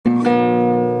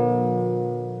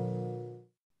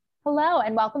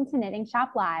and welcome to Knitting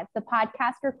Shop Live, the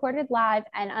podcast recorded live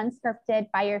and unscripted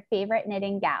by your favorite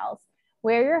knitting gals.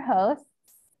 We're your hosts,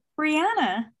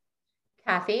 Brianna,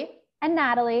 Kathy, and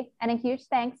Natalie, and a huge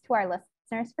thanks to our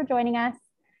listeners for joining us.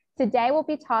 Today, we'll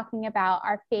be talking about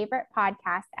our favorite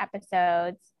podcast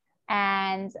episodes.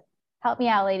 And help me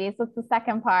out, ladies, what's the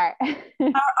second part?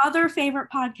 our other favorite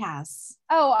podcasts.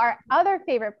 Oh, our other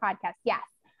favorite podcast, yes.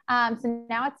 So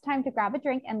now it's time to grab a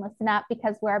drink and listen up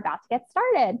because we're about to get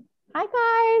started. Hi,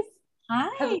 guys. Hi.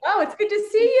 Hello, it's good to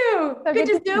see you. So good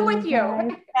to Zoom with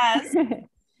you. Yes.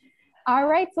 All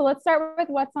right, so let's start with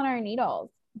what's on our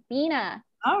needles. Bina.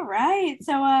 All right.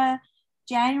 So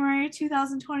January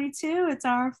 2022, it's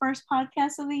our first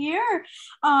podcast of the year.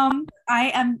 I'm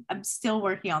still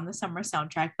working on the summer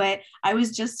soundtrack, but I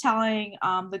was just telling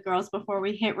the girls before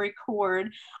we hit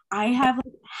record, I have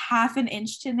like half an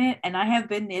inch to knit, and I have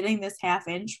been knitting this half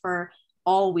inch for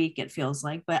all week, it feels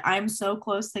like, but I'm so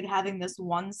close to having this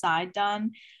one side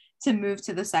done to move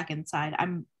to the second side.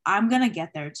 I'm gonna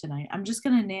get there tonight. I'm just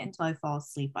gonna knit until I fall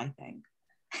asleep, I think.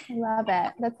 Love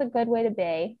it. That's a good way to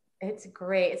be. It's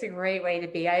great. It's a great way to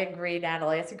be. I agree,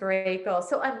 Natalie. It's a great goal.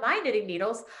 So on my knitting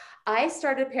needles, I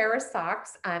started a pair of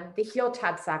socks, the heel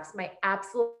tab socks, my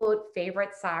absolute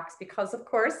favorite socks, because of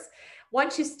course,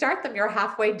 once you start them, you're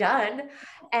halfway done.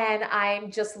 And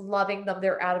I'm just loving them.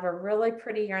 They're out of a really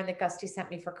pretty yarn that Gusty sent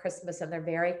me for Christmas, and they're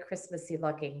very Christmassy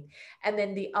looking. And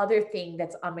then the other thing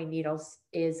that's on my needles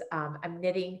is I'm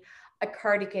knitting a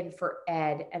cardigan for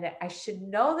Ed. And I should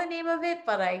know the name of it,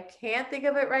 but I can't think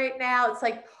of it right now. It's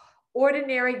like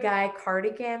Ordinary Guy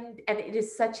cardigan. And it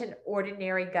is such an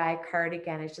ordinary guy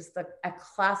cardigan. It's just a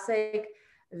classic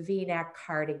V-neck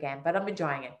cardigan, but I'm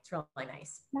enjoying it. It's really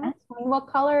nice. That's fun. What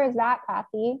color is that,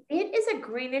 Kathy? It is a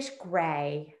greenish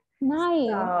gray. Nice.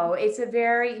 So it's a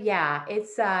very,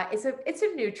 it's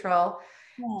a neutral.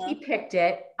 Yeah. He picked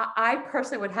it. I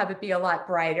personally would have it be a lot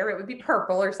brighter. It would be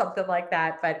purple or something like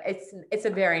that, but it's a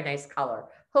very nice color.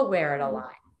 He'll wear it a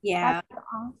lot. Yeah. That's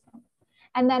awesome.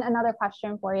 And then another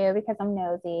question for you, because I'm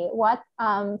nosy. What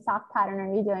sock pattern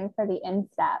are you doing for the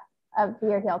instep of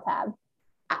your heel tab?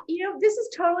 This is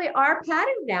totally our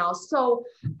pattern now. So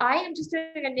I am just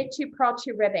doing a knit two, purl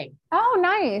two ribbing. Oh,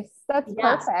 nice. That's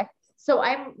perfect. So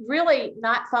I'm really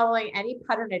not following any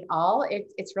pattern at all.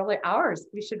 It's really ours.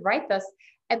 We should write this.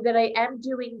 And then I am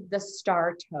doing the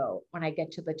star toe when I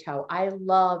get to the toe. I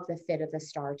love the fit of the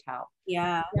star toe.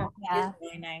 Yeah. Yeah. It's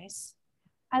really nice.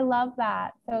 I love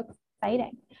that. So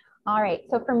exciting. All right.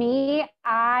 So for me,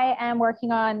 I am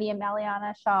working on the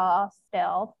Emiliana shawl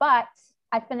still, but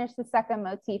I finished the second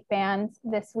motif band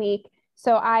this week.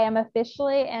 So I am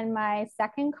officially in my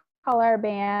second color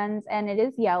band, and it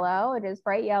is yellow. It is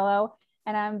bright yellow.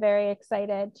 And I'm very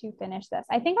excited to finish this.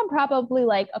 I think I'm probably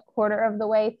like a quarter of the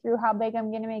way through how big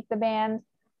I'm going to make the band.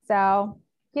 So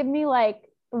give me like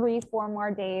 3-4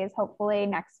 more days. Hopefully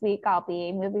next week I'll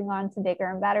be moving on to bigger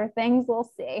and better things.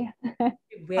 We'll see.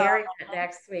 Wearing it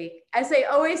next week. As I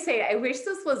always say, I wish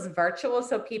this was virtual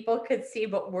so people could see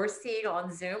what we're seeing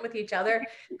on Zoom with each other.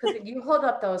 Because when you hold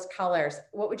up those colors,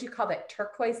 what would you call that?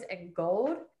 Turquoise and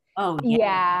gold? Oh,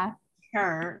 yeah.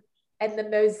 Sure. And the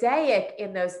mosaic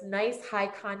in those nice high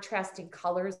contrasting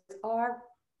colors are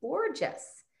gorgeous.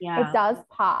 Yeah. It does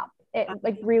pop. It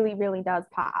like really, really does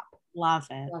pop. Love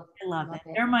it. I love it.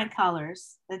 They're my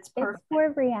colors. That's perfect. It's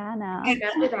for Brianna.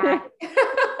 Remember that.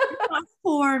 Not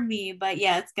for me, but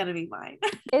yeah, it's gonna be mine.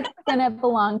 It's gonna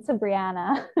belong to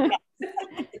Brianna.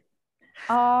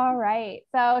 All right.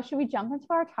 So should we jump into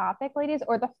our topic, ladies,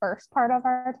 or the first part of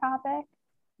our topic?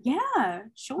 Yeah,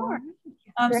 sure.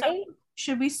 Great. So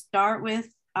should we start with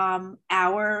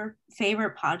our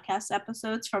favorite podcast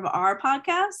episodes from our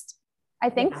podcast? I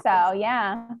think so.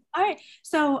 Yeah. All right.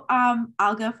 So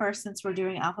I'll go first since we're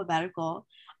doing alphabetical.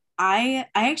 I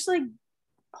actually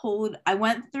I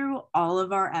went through all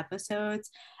of our episodes,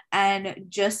 and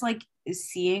just like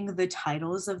seeing the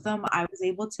titles of them, I was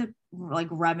able to like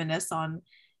reminisce on,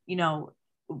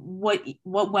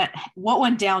 what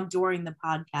went down during the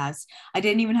podcast. I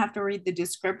didn't even have to read the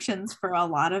descriptions for a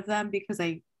lot of them because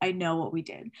I know what we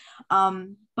did.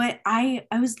 But I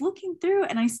was looking through,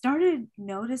 and I started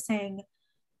noticing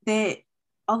that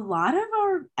a lot of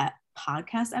our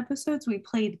podcast episodes, we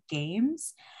played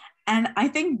games, and I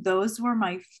think those were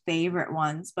my favorite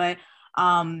ones. But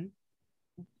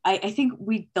I think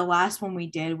the last one we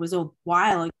did was a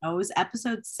while ago. It was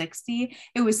episode 60.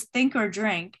 It was Think or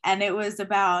Drink, and it was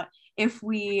about if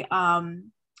we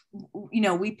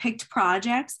we picked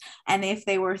projects, and if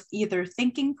they were either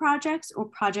thinking projects or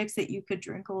projects that you could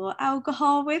drink a little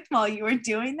alcohol with while you were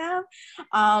doing them.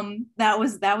 That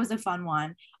was a fun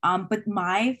one. But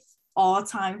my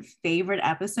all-time favorite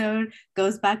episode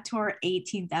goes back to our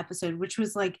 18th episode, which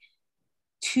was like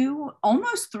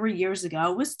almost 3 years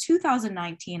ago. It was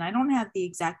 2019. I don't have the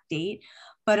exact date,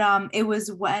 but it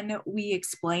was when we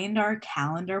explained our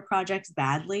calendar projects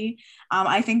badly.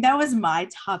 I think that was my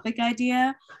topic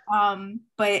idea.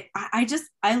 But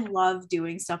I love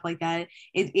doing stuff like that.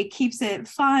 It keeps it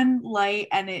fun, light,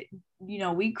 and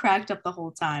we cracked up the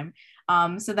whole time.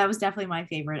 So that was definitely my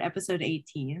favorite, episode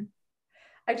 18.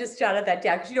 I just jotted that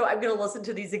down because I'm going to listen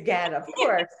to these again, of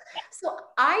course. So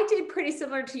I did pretty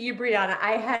similar to you, Brianna.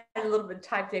 I had a little bit of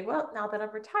time to think, well, now that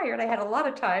I'm retired, I had a lot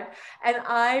of time. And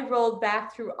I rolled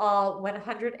back through all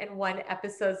 101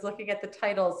 episodes looking at the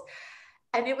titles.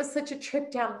 And it was such a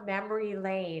trip down memory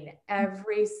lane,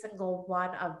 every single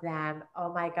one of them.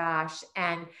 Oh my gosh.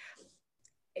 And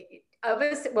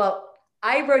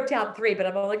I wrote down 3, but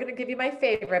I'm only going to give you my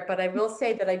favorite. But I will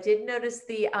say that I did notice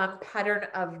the pattern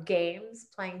of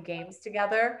playing games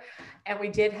together. And we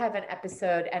did have an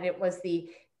episode, and it was the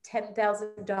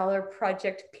 $10,000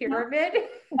 Project Pyramid.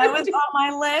 That was on my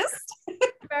list.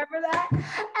 Remember that?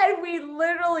 And we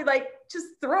literally just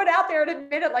throw it out there in a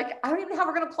minute. I don't even know how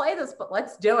we're going to play this, but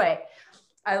let's do it.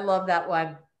 I love that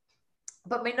one.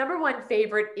 But my number one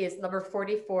favorite is number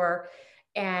 44.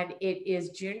 And it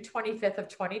is June 25th of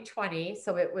 2020.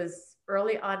 So it was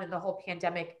early on in the whole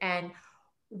pandemic, and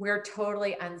we're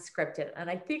totally unscripted. And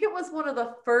I think it was one of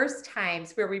the first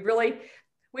times where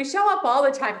we show up all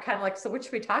the time, kind of so what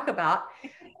should we talk about?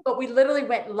 But we literally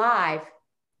went live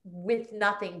with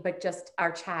nothing but just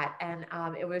our chat. And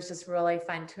it was just really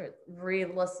fun to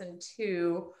re-listen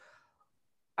to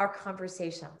our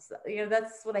conversations.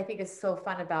 That's what I think is so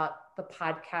fun about the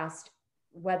podcast,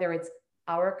 whether it's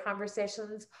our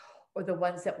conversations or the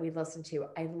ones that we listen to.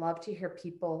 I love to hear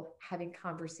people having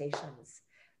conversations.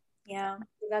 Yeah.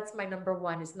 That's my number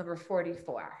one, is number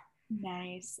 44.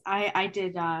 Nice. I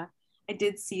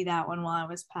did see that one while I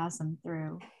was passing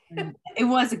through. It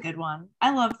was a good one. I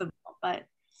love them all, but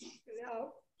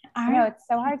I know it's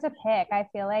so hard to pick. I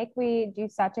feel like we do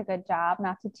such a good job,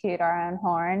 not to toot our own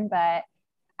horn, but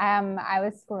I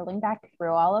was scrolling back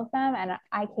through all of them, and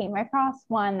I came across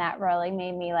one that really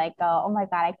made me go, oh my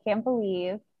God, I can't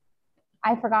believe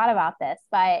I forgot about this.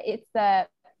 But it's the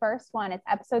first one. It's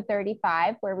episode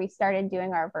 35, where we started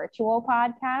doing our virtual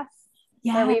podcasts,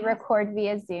 where we record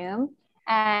via Zoom.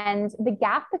 And the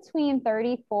gap between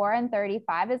 34 and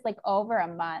 35 is over a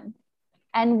month.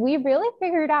 And we really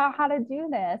figured out how to do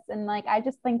this. And I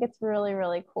just think it's really,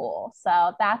 really cool.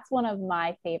 So that's one of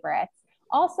my favorites.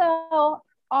 Also,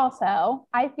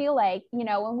 I feel like,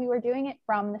 when we were doing it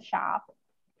from the shop,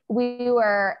 we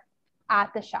were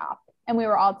at the shop and we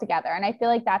were all together. And I feel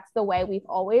like that's the way we've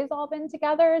always all been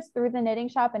together, is through the knitting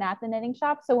shop and at the knitting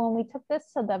shop. So when we took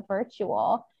this to the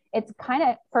virtual, it's kind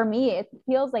of, for me, it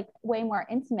feels way more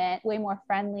intimate, way more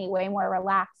friendly, way more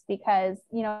relaxed, because,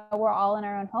 we're all in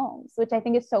our own homes, which I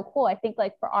think is so cool. I think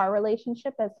for our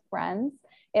relationship as friends,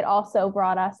 it also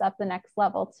brought us up the next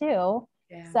level too.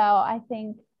 Yeah. So I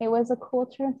think it was a cool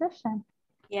transition.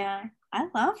 Yeah, I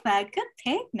love that. Good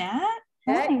take, Nat.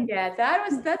 Yeah,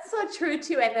 that's so true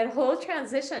too. And that whole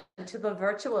transition to the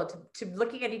virtual, to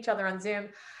looking at each other on Zoom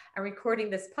and recording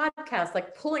this podcast,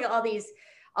 pulling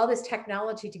all this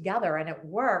technology together, and it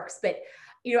works. But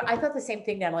I thought the same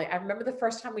thing, Natalie. I remember the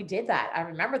first time we did that. I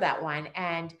remember that one.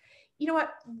 And you know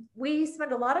what? We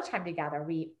spend a lot of time together.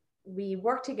 We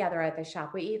work together at the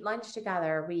shop. We eat lunch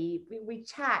together. We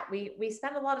chat. We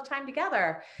spend a lot of time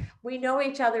together. We know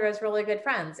each other as really good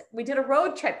friends. We did a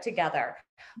road trip together,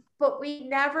 but we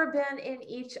never been in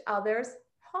each other's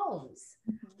homes.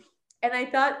 And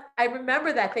I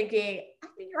remember that thinking, I'm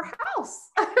in your house.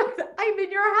 I'm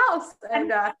in your house.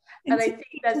 And I think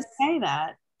that's, say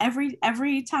that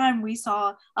every time we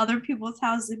saw other people's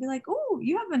houses, they'd be like, oh,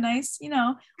 you have a nice,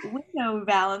 window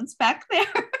valance back there.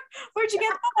 Where'd you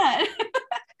get that?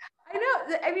 I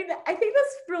know. I mean, I think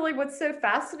that's really what's so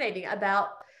fascinating about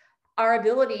our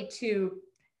ability to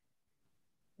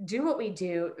do what we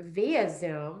do via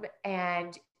Zoom,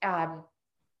 and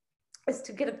is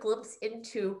to get a glimpse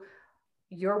into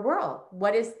your world.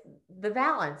 What is the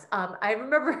balance? I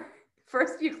remember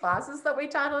first few classes that we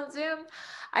taught on Zoom,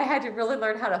 I had to really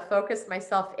learn how to focus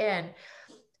myself in.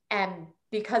 And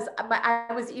because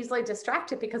I was easily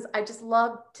distracted, because I just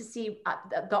loved to see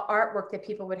the artwork that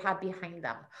people would have behind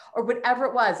them, or whatever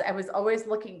it was. I was always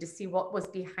looking to see what was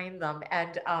behind them.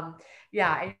 And and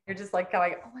you're just going, oh,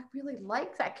 I really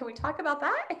like that. Can we talk about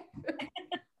that?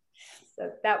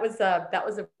 So that was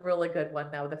a really good one,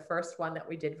 though. The first one that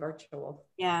we did virtual.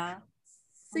 Yeah.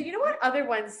 So you know what other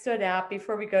ones stood out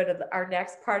before we go to our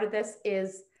next part of this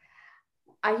is,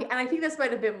 I think this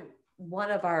might have been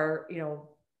one of our,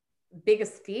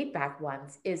 biggest feedback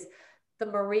ones is the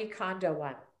Marie Kondo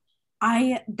one.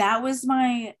 That was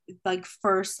my like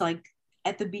first, like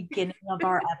at the beginning of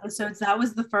our episodes, that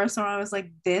was the first one I was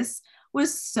like, this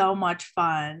was so much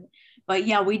fun. But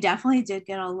yeah, we definitely did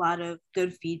get a lot of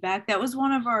good feedback. That was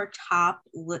one of our top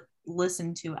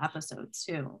listened to episodes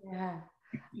too. Yeah.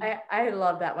 I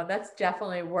love that one. That's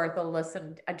definitely worth a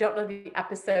listen. I don't know the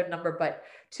episode number, but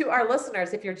to our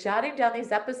listeners, if you're jotting down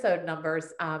these episode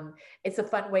numbers, it's a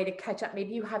fun way to catch up.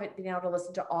 Maybe you haven't been able to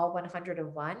listen to all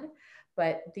 101,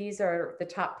 but these are the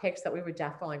top picks that we would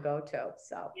definitely go to.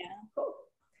 So yeah, cool.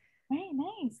 Very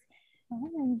nice.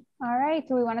 All right.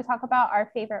 Do we want to talk about our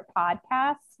favorite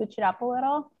podcasts? Switch it up a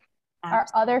little.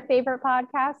 Absolutely. Our other favorite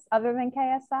podcasts other than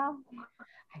KSL?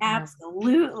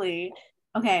 Absolutely.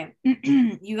 Okay.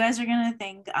 You guys are going to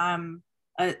think I'm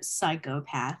a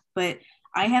psychopath, but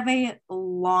I have a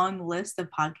long list of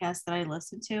podcasts that I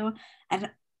listen to, and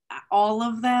all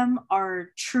of them are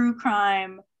true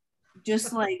crime,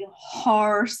 just like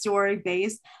horror story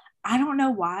based. I don't know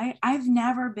why. I've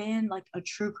never been like a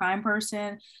true crime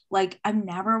person. Like I've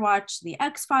never watched the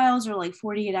X-Files or like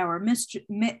 48 Hour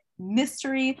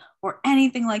Mystery or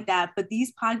anything like that. But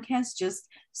these podcasts just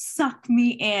suck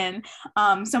me in.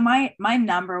 So my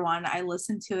number one, I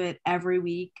listen to it every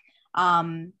week,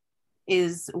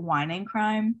 is Wine and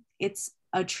Crime. It's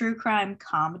a true crime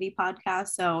comedy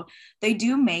podcast. So they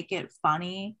do make it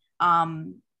funny.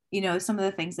 Some of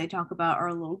the things they talk about are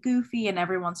a little goofy, and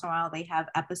every once in a while they have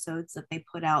episodes that they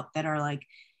put out that are like,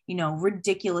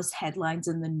 ridiculous headlines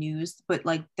in the news, but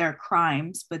like they're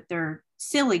crimes, but they're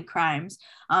silly crimes.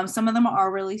 Some of them are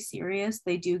really serious.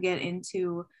 They do get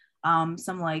into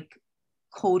some like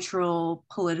cultural,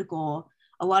 political,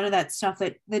 a lot of that stuff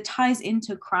that ties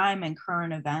into crime and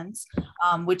current events,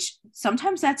 which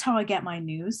sometimes that's how I get my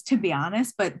news, to be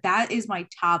honest. But that is my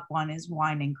top one, is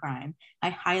Wine and Crime.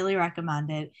 I highly recommend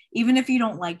it. Even if you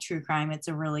don't like true crime, it's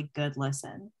a really good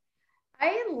listen.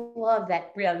 I love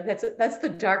that, Brianna. That's the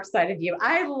dark side of you.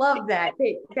 I love that.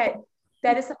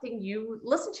 That is something you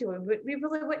listen to, and we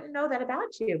really wouldn't know that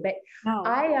about you. But no.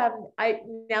 I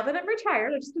now that I'm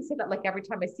retired, I'm just gonna say that like every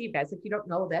time I see you guys, if you don't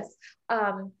know this,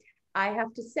 I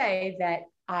have to say that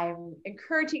I'm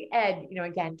encouraging Ed,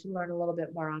 again, to learn a little bit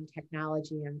more on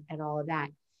technology and all of that.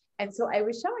 And so I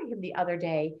was showing him the other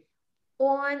day,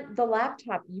 on the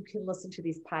laptop, you can listen to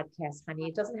these podcasts, honey.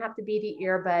 It doesn't have to be the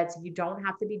earbuds. You don't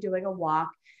have to be doing a walk.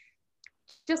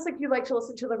 Just like you like to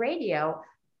listen to the radio,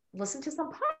 listen to some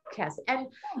podcasts. And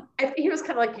he was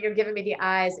kind of like, giving me the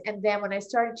eyes. And then when I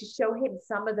started to show him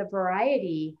some of the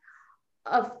variety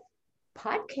of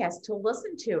podcasts to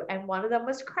listen to, and one of them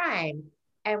was crime,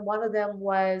 and one of them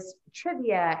was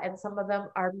trivia, and some of them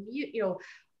are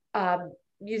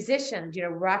musicians,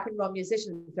 rock and roll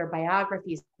musicians, their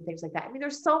biographies and things like that. I mean,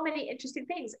 there's so many interesting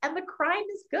things, and the crime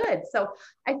is good. So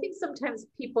I think sometimes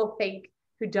people think,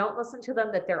 who don't listen to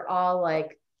them, that they're all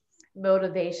like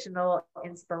motivational,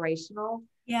 inspirational.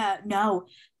 Yeah, no,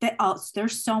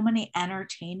 there's so many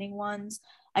entertaining ones.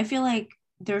 I feel like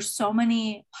there's so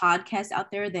many podcasts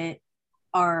out there that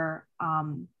are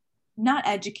not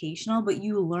educational, but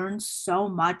you learn so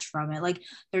much from it. Like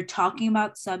they're talking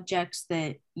about subjects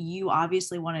that you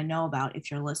obviously want to know about. If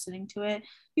you're listening to it,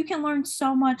 you can learn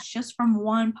so much just from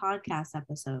one podcast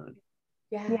episode.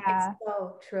 Yeah, it's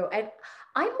so true. And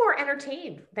I'm more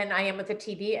entertained than I am with the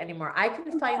TV anymore. I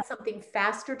can find something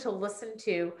faster to listen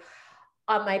to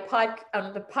on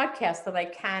the podcast than I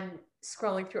can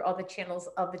scrolling through all the channels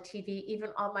of the TV,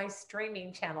 even on my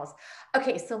streaming channels.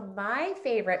 Okay, so my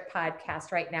favorite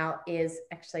podcast right now is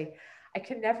actually, I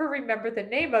can never remember the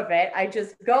name of it. I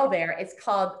just go there. It's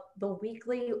called The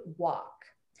Weekly Walk.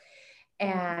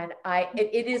 And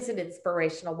it is an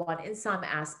inspirational one in some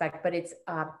aspect, but it's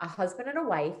a husband and a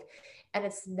wife, and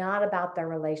it's not about their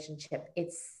relationship.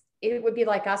 It would be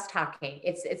like us talking.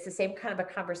 It's the same kind of a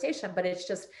conversation, but it's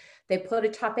just, they put a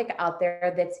topic out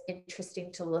there that's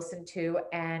interesting to listen to,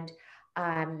 and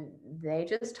they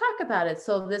just talk about it.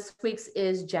 So this week's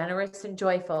is Generous and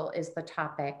Joyful is the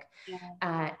topic.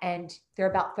 Yeah. And they're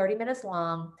about 30 minutes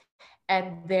long,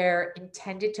 and they're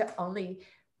intended to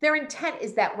their intent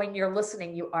is that when you're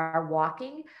listening, you are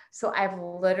walking. So I've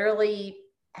literally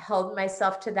held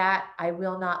myself to that. I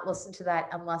will not listen to that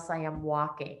unless I am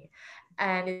walking.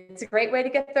 And it's a great way to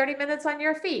get 30 minutes on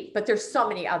your feet. But there's so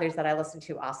many others that I listen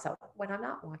to also when I'm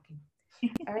not walking.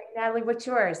 All right, Natalie, what's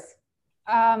yours?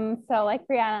 So like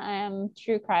Brianna, I am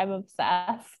true crime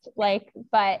obsessed,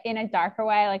 but in a darker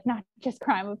way, like not just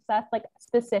crime obsessed, like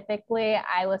specifically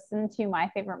I listen to My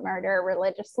Favorite Murder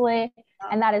religiously.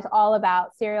 And that is all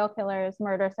about serial killers,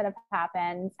 murders that have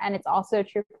happened. And it's also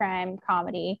true crime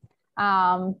comedy.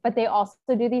 But they also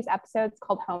do these episodes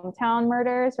called Hometown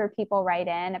Murders, where people write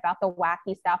in about the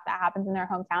wacky stuff that happens in their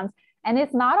hometowns. And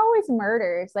it's not always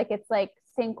murders. Like it's like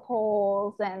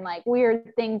sinkholes and like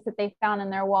weird things that they found in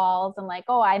their walls. And like,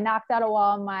 oh, I knocked out a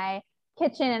wall in my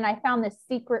kitchen and I found this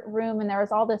secret room and there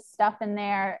was all this stuff in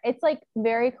there. It's like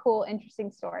very cool,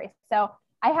 interesting stories. So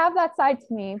I have that side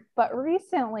to me. But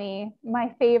recently,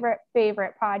 my favorite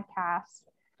podcast,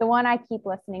 the one I keep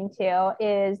listening to,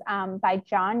 is by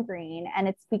John Green. And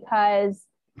it's because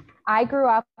I grew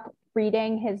up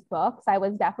reading his books. I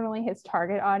was definitely his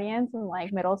target audience in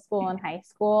like middle school and high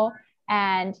school.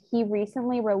 And he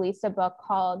recently released a book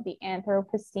called The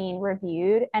Anthropocene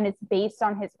Reviewed, and it's based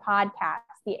on his podcast,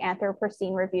 The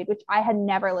Anthropocene Reviewed, which I had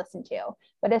never listened to.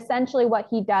 But essentially what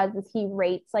he does is he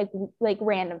rates like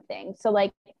random things. So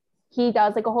like he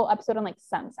does like a whole episode on like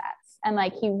sunsets, and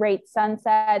like he rates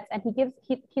sunsets, and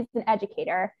he's an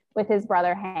educator with his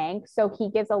brother Hank. So he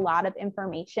gives a lot of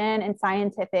information and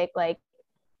scientific like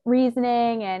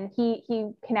reasoning, and he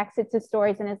connects it to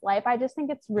stories in his life. I just think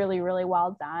it's really, really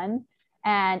well done.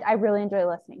 And I really enjoy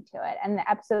listening to it. And the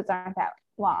episodes aren't that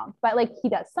long, but like he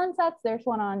does sunsets. There's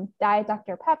one on Diet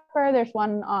Dr. Pepper. There's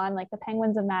one on like the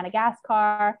penguins of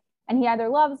Madagascar. And he either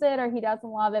loves it or he doesn't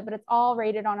love it, but it's all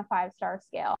rated on a 5-star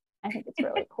scale. I think it's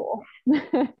really cool.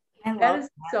 That is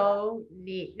so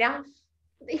neat. Now,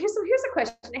 here's a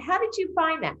question. How did you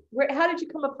find that? How did you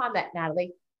come upon that,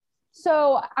 Natalie?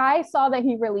 So I saw that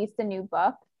he released a new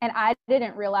book, and I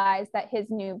didn't realize that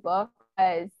his new book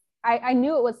was, I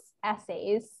knew it was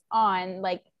essays on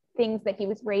like things that he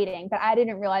was rating, but I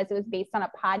didn't realize it was based on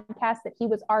a podcast that he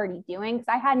was already doing, because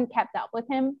I hadn't kept up with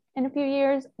him in a few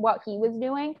years, what he was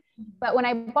doing. But when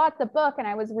I bought the book and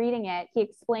I was reading it, he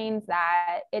explains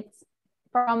that it's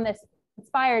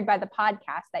inspired by the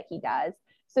podcast that he does.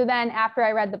 So then after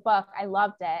I read the book, I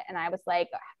loved it. And I was like,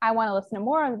 I want to listen to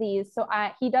more of these. So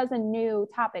he does a new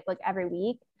topic like every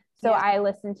week. So yeah. I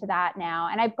listen to that now.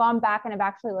 And I've gone back and I've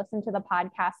actually listened to the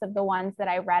podcasts of the ones that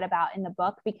I read about in the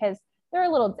book, because they're a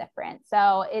little different.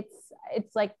 So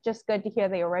it's like just good to hear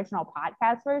the original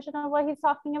podcast version of what he's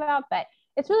talking about. But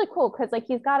it's really cool because like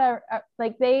he's got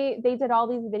like they did all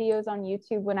these videos on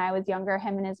YouTube when I was younger,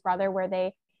 him and his brother, where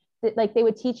they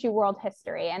would teach you world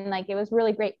history, and like it was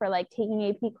really great for like taking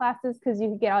AP classes because you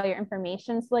could get all your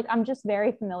information. So like I'm just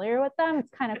very familiar with them. It's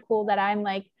kind of cool that I'm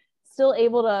like still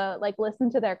able to like listen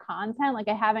to their content. Like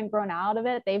I haven't grown out of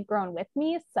it. They've grown with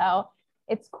me. So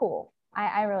it's cool.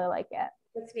 I really like it.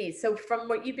 That's neat. So from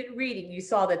what you've been reading, you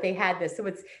saw that they had this. So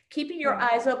it's keeping your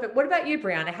eyes open. What about you,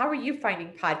 Brianna? How are you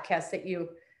finding podcasts that you?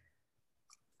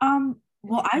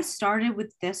 Well, I started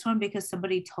with this one because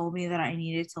somebody told me that I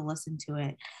needed to listen to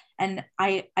it. And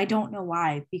I don't know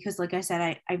why, because like I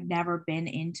said, I've never been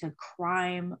into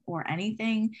crime or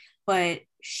anything, but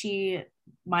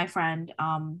my friend,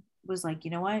 was like, you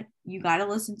know what, you got to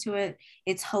listen to it.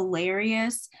 It's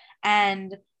hilarious.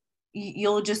 And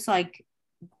you'll just like,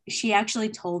 she actually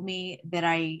told me that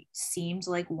I seemed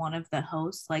like one of the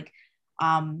hosts, like,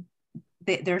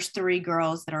 there's 3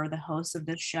 girls that are the hosts of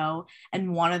the show,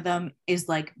 and one of them is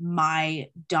like my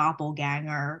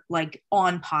doppelganger, like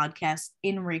on podcast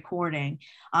in recording,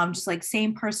 just like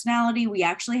same personality. We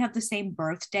actually have the same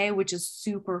birthday, which is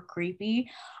super creepy.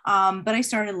 But I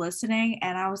started listening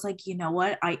and I was like, you know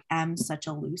what, I am such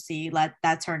a Lucy.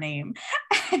 That's her name.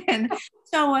 And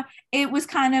so it was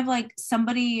kind of like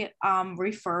somebody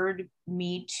referred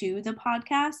me to the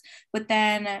podcast, but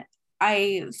then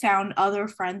I found other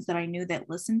friends that I knew that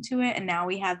listened to it. And now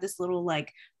we have this little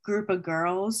like group of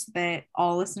girls that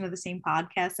all listen to the same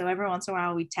podcast. So every once in a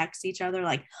while we text each other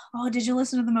like, oh, did you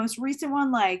listen to the most recent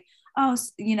one? Like, oh,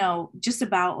 you know, just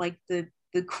about like the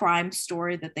crime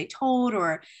story that they told,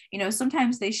 or, you know,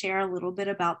 sometimes they share a little bit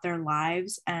about their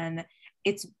lives. And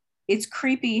it's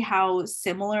creepy how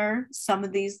similar some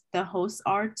of the hosts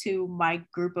are to my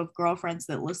group of girlfriends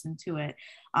that listen to it.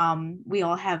 We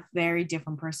all have very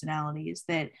different personalities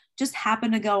that just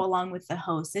happen to go along with the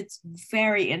host. It's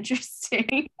very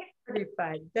interesting. Pretty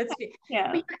fun. That's yeah.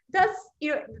 I mean, that's,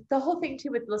 you know, the whole thing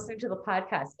too with listening to the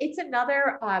podcast. It's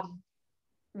another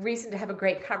reason to have a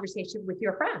great conversation with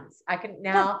your friends. I can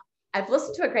now. I've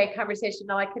listened to a great conversation.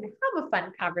 Now I can have a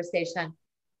fun conversation,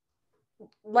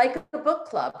 like a book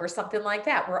club or something like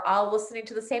that. We're all listening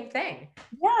to the same thing.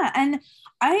 Yeah. And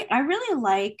I really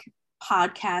like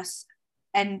podcasts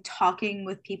and talking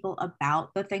with people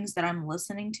about the things that I'm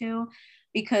listening to,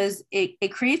 because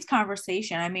it creates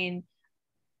conversation. I mean,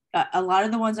 a lot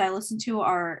of the ones I listen to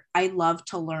I love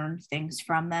to learn things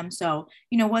from them. So,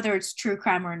 you know, whether it's true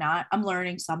crime or not, I'm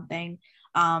learning something.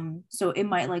 So it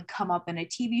might like come up in a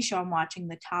TV show I'm watching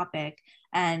the topic,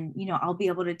 and, you know, I'll be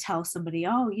able to tell somebody,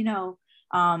 oh, you know,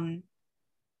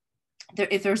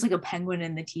 if there's like a penguin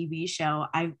in the TV show,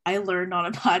 I learned on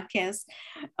a podcast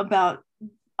about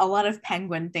a lot of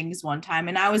penguin things one time,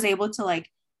 and I was able to like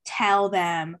tell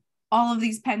them all of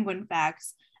these penguin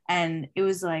facts, and it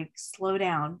was like, slow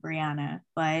down, Brianna.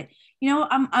 But you know,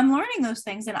 I'm learning those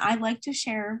things, and I like to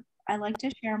share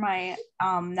my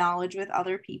knowledge with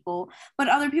other people, but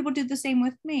other people do the same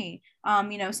with me.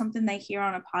 You know, something they hear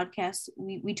on a podcast,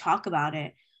 we talk about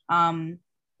it.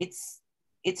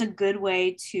 It's a good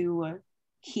way to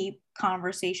keep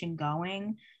conversation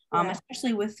going,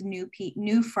 especially with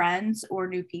new friends or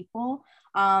new people,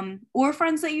 or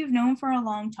friends that you've known for a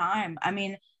long time. I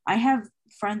mean, I have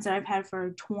friends that I've had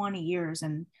for 20 years,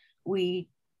 and we,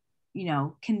 you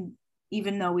know, can,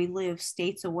 even though we live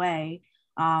states away,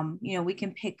 you know, we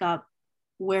can pick up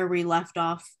where we left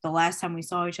off. The last time we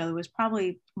saw each other was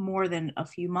probably more than a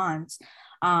few months.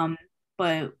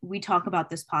 But we talk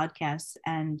about this podcast,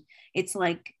 and it's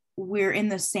like we're in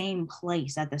the same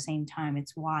place at the same time.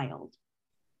 It's wild.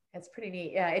 It's pretty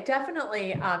neat. Yeah, it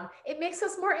definitely, it makes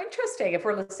us more interesting if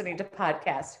we're listening to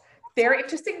podcasts. They're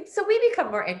interesting, so we become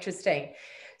more interesting.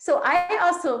 So I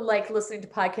also like listening to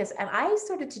podcasts, and I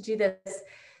started to do this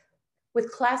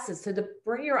with classes. So the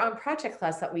bring your own project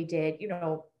class that we did, you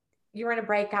know, you're in a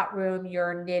breakout room,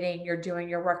 you're knitting, you're doing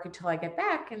your work until I get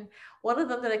back. And one of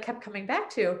them that I kept coming back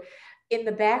to, in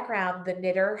the background, the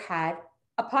knitter had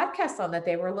a podcast on that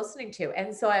they were listening to.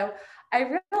 And so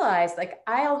I realized, like,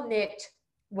 I'll knit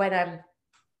when I'm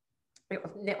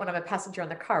a passenger in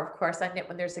the car. Of course, I knit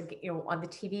when there's on the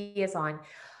TV is on.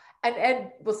 And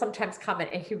Ed will sometimes comment,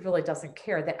 and he really doesn't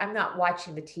care, that I'm not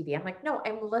watching the TV. I'm like, no,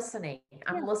 I'm listening.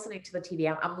 I'm listening to the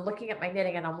TV. I'm looking at my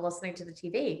knitting, and I'm listening to the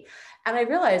TV. And I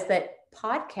realized that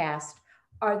podcasts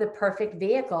are the perfect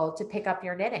vehicle to pick up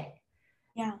your knitting.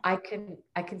 Yeah. I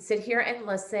can sit here and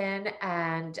listen,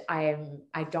 and I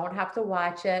don't have to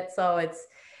watch it. So it's,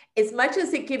 as much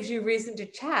as it gives you reason to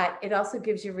chat, it also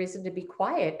gives you reason to be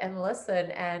quiet and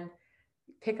listen and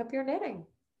pick up your knitting.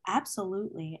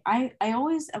 Absolutely. I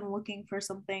always am looking for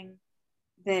something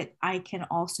that I can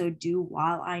also do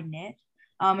while I knit.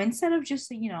 Instead of just,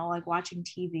 you know, like watching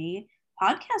TV,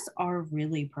 podcasts are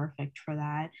really perfect for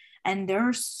that. And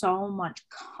there's so much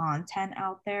content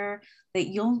out there that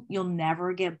you'll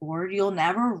never get bored. You'll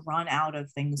never run out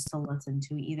of things to listen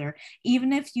to either.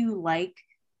 Even if you like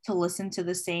to listen to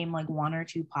the same like one or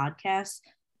two podcasts,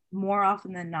 more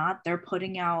often than not, they're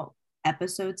putting out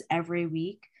episodes every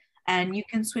week, and you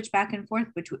can switch back and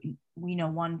forth between, you know,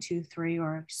 1, 2, 3,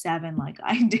 or 7 like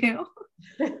I do.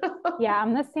 Yeah,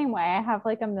 I'm the same way. I have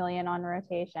like a million on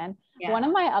rotation. Yeah. One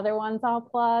of my other ones I'll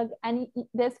plug, and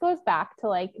this goes back to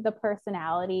like the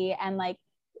personality and like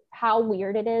how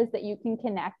weird it is that you can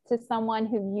connect to someone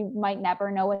who you might never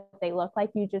know what they look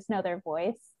like. You just know their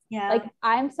voice. Yeah. Like,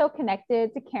 I'm so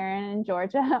connected to Karen and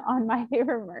Georgia on My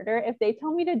Favorite Murder. If they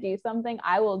tell me to do something,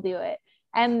 I will do it.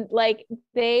 And like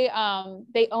they own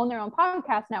their own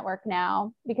podcast network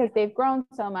now because they've grown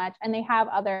so much, and they have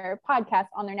other podcasts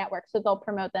on their network, so they'll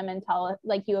promote them and tell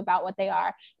like you about what they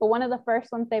are. But one of the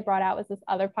first ones they brought out was this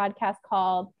other podcast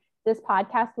called This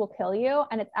Podcast Will Kill You,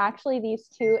 and it's actually these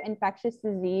two infectious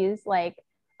disease like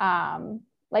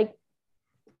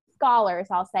scholars,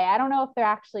 I'll say. I don't know if they're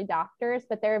actually doctors,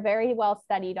 but they're very well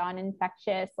studied on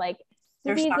infectious like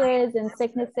diseases and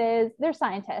sicknesses. They're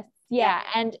scientists. Yeah.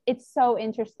 And it's so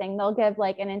interesting. They'll give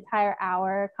like an entire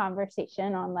hour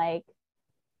conversation on like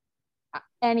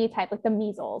any type, like the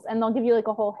measles, and they'll give you like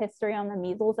a whole history on the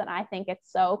measles. And I think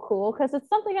it's so cool because it's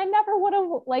something I never would have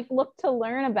like looked to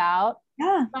learn about.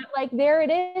 Yeah. But like there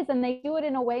it is. And they do it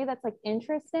in a way that's like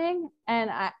interesting,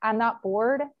 and I'm not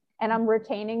bored, and I'm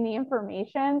retaining the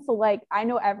information. So like I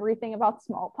know everything about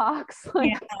smallpox.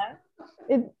 Like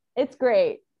it's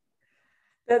great.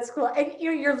 That's cool. And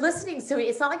you're listening. So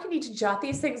it's not like you need to jot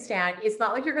these things down. It's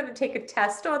not like you're going to take a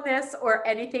test on this or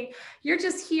anything. You're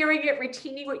just hearing it,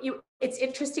 retaining it's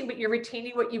interesting, but you're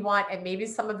retaining what you want. And maybe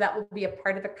some of that will be a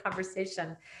part of the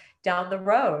conversation down the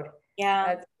road.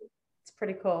 Yeah. It's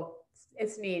pretty cool.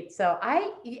 It's neat. So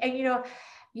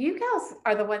you guys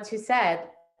are the ones who said,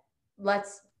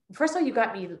 first of all, you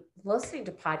got me listening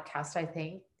to podcasts, I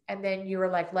think. And then you were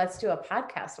like, let's do a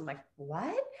podcast. I'm like,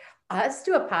 what? Us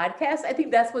do a podcast? I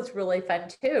think that's what's really fun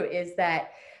too, is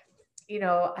that,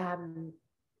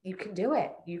 you can do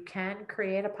it. You can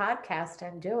create a podcast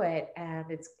and do it. And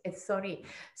it's so neat.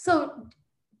 So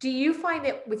do you find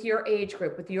that with your age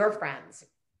group, with your friends,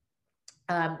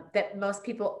 that most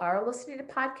people are listening to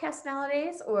podcasts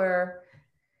nowadays, or?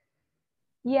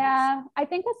 Yeah, I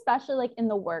think especially like in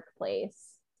the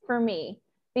workplace for me,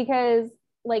 because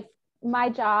like my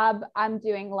job, I'm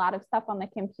doing a lot of stuff on the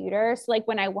computer. So like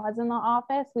when I was in the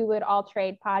office, we would all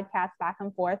trade podcasts back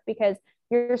and forth because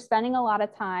you're spending a lot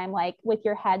of time like with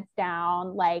your heads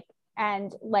down, like,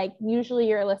 and like usually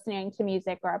you're listening to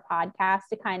music or a podcast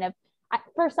to kind of,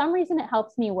 for some reason, it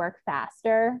helps me work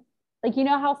faster. Like, you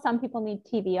know how some people need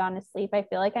TV on to sleep? I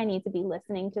feel like I need to be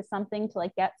listening to something to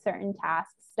like get certain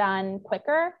tasks done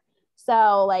quicker.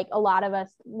 So like a lot of us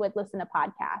would listen to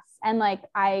podcasts, and like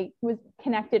I was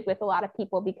connected with a lot of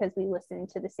people because we listened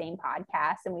to the same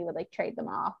podcast and we would like trade them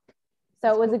off.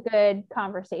 So it was a good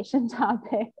conversation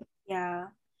topic. Yeah.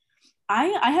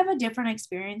 I have a different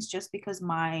experience just because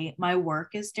my work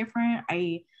is different.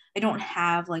 I don't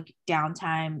have like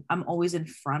downtime. I'm always in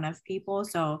front of people.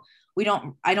 So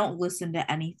I don't listen to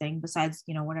anything besides,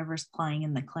 you know, whatever's playing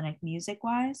in the clinic music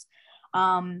wise.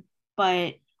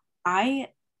 But I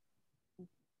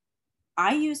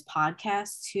use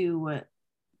podcasts to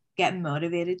get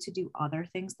motivated to do other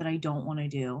things that I don't want to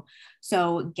do.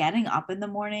 So getting up in the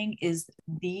morning is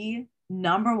the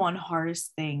number one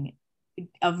hardest thing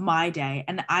of my day.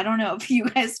 And I don't know if you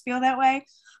guys feel that way,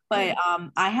 but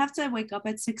I have to wake up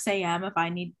at 6 a.m.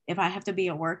 if I have to be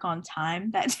at work on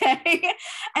time that day.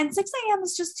 And 6 a.m.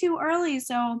 is just too early.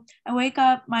 So I wake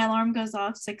up, my alarm goes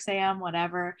off 6 a.m.,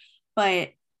 whatever. But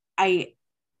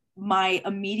my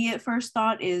immediate first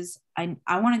thought is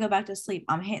I want to go back to sleep.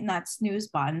 I'm hitting that snooze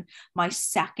button. My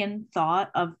second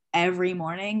thought of every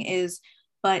morning is,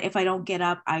 but if I don't get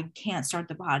up, I can't start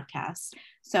the podcast.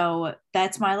 So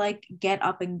that's my like get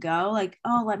up and go, like,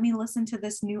 oh, let me listen to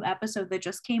this new episode that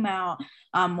just came out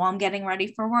while I'm getting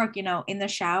ready for work. You know, in the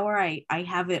shower, I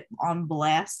have it on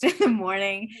blast in the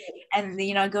morning, and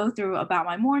you know, I go through about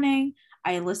my morning.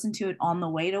 I listen to it on the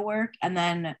way to work, and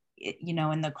then you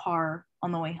know, in the car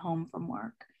on the way home from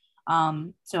work.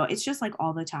 So it's just like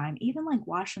all the time, even like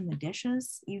washing the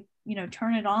dishes, you know,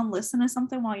 turn it on, listen to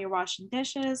something while you're washing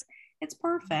dishes. It's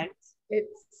perfect.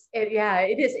 Yeah,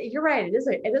 it is. You're right.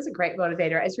 It is a great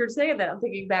motivator. As you're saying that, I'm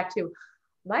thinking back to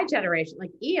my generation,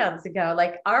 like eons ago,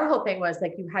 like our whole thing was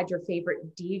like you had your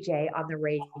favorite DJ on the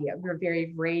radio. We were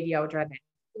very radio driven.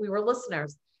 We were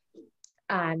listeners.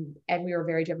 And we were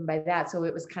very driven by that. So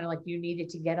it was kind of like you needed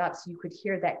to get up so you could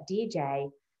hear that DJ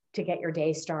to get your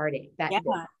day starting.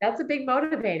 That's a big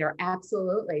motivator.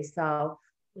 Absolutely. So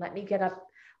let me get up.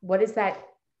 What is that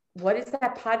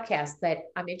podcast that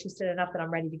I'm interested enough that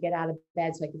I'm ready to get out of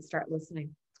bed so I can start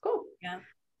listening? It's cool. Yeah.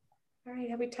 All right.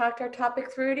 Have we talked our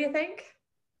topic through, do you think?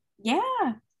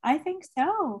 Yeah, I think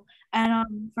so.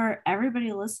 And for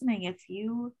everybody listening, if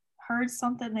you heard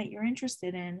something that you're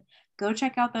interested in, go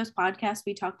check out those podcasts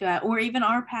we talked about, or even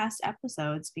our past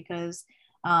episodes, because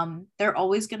they're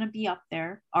always going to be up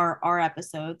there, our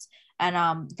episodes.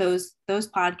 And those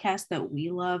podcasts that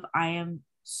we love, I am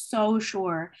so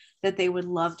sure that they would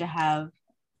love to have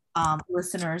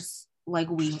listeners like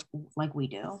we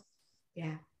do.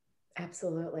 Yeah,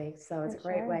 absolutely. So it's a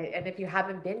great way. And if you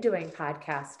haven't been doing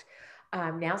podcast,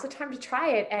 now's the time to try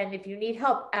it. And if you need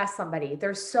help, ask somebody.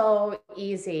 They're so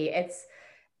easy.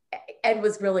 Ed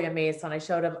was really amazed when I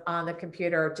showed him on the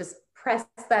computer, just press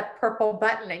that purple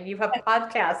button and you have a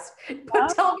podcast.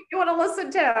 Tell me you want to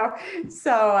listen to.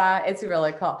 So it's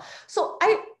really cool. So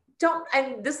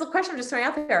and this is a question I'm just throwing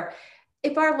out there.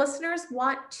 If our listeners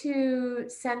want to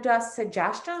send us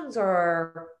suggestions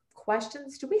or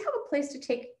questions, do we have a place to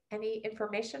take any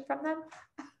information from them?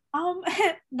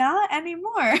 Not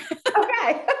anymore.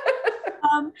 Okay.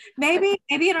 Maybe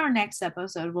in our next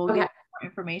episode we'll get more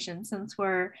information, since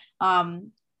we're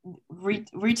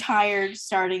retired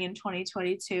starting in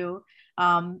 2022.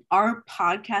 Our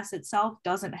podcast itself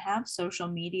doesn't have social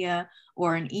media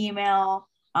or an email.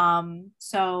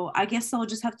 So I guess they'll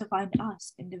just have to find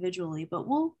us individually, but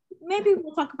we'll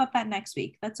talk about that next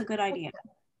week. That's a good idea.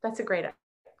 That's a great idea.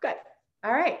 Good.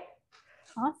 All right.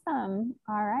 Awesome.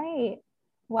 All right.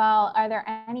 Well, are there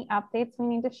any updates we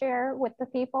need to share with the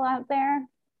people out there?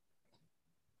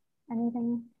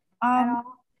 Anything at all?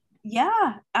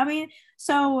 Yeah. I mean,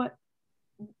 so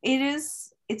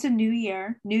it's a new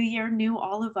year, new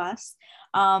all of us.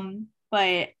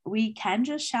 But we can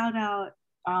just shout out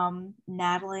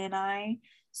Natalie and I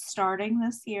starting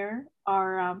this year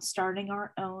starting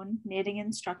our own knitting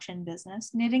instruction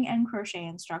business, knitting and crochet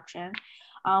instruction.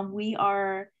 We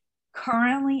are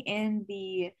currently in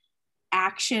the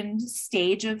action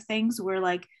stage of things. We're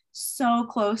like so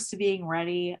close to being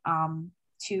ready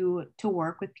to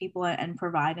work with people and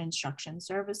provide instruction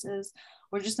services.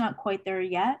 We're just not quite there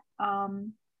yet,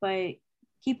 but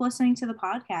keep listening to the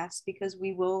podcast, because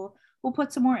we'll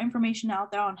put some more information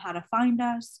out there on how to find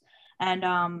us,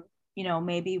 and you know,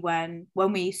 maybe when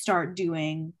we start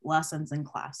doing lessons and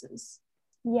classes.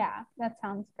 Yeah, that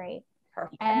sounds great.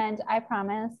 Perfect. And I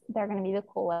promise they're going to be the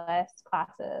coolest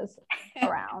classes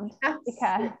around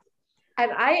because.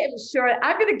 And I am sure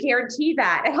I'm going to guarantee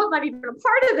that. And I'm not even a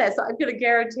part of this. So I'm going to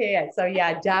guarantee it. So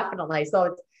yeah, definitely. So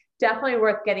it's definitely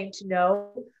worth getting to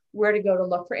know where to go to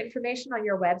look for information on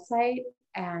your website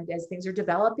and as things are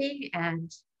developing,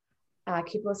 and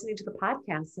keep listening to the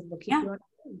podcast and we'll keep you informed.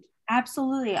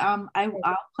 Absolutely. I'll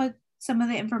put some of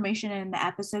the information in the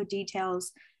episode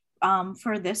details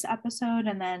for this episode,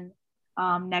 and then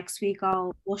next week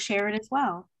we'll share it as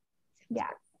well. Yeah.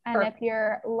 And if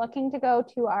you're looking to go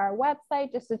to our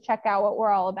website just to check out what we're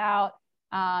all about,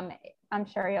 I'm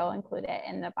sure you'll include it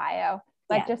in the bio.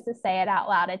 But just to say it out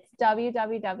loud, it's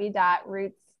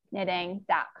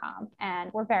www.rootsknitting.com.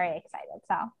 And we're very excited.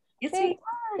 So big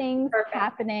things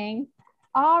happening.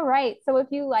 All right. So if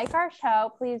you like our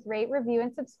show, please rate, review,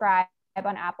 and subscribe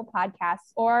on Apple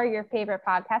Podcasts or your favorite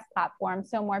podcast platform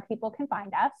so more people can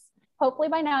find us. Hopefully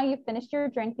by now you've finished your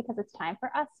drink because it's time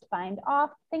for us to find off.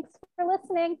 Thanks for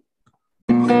listening.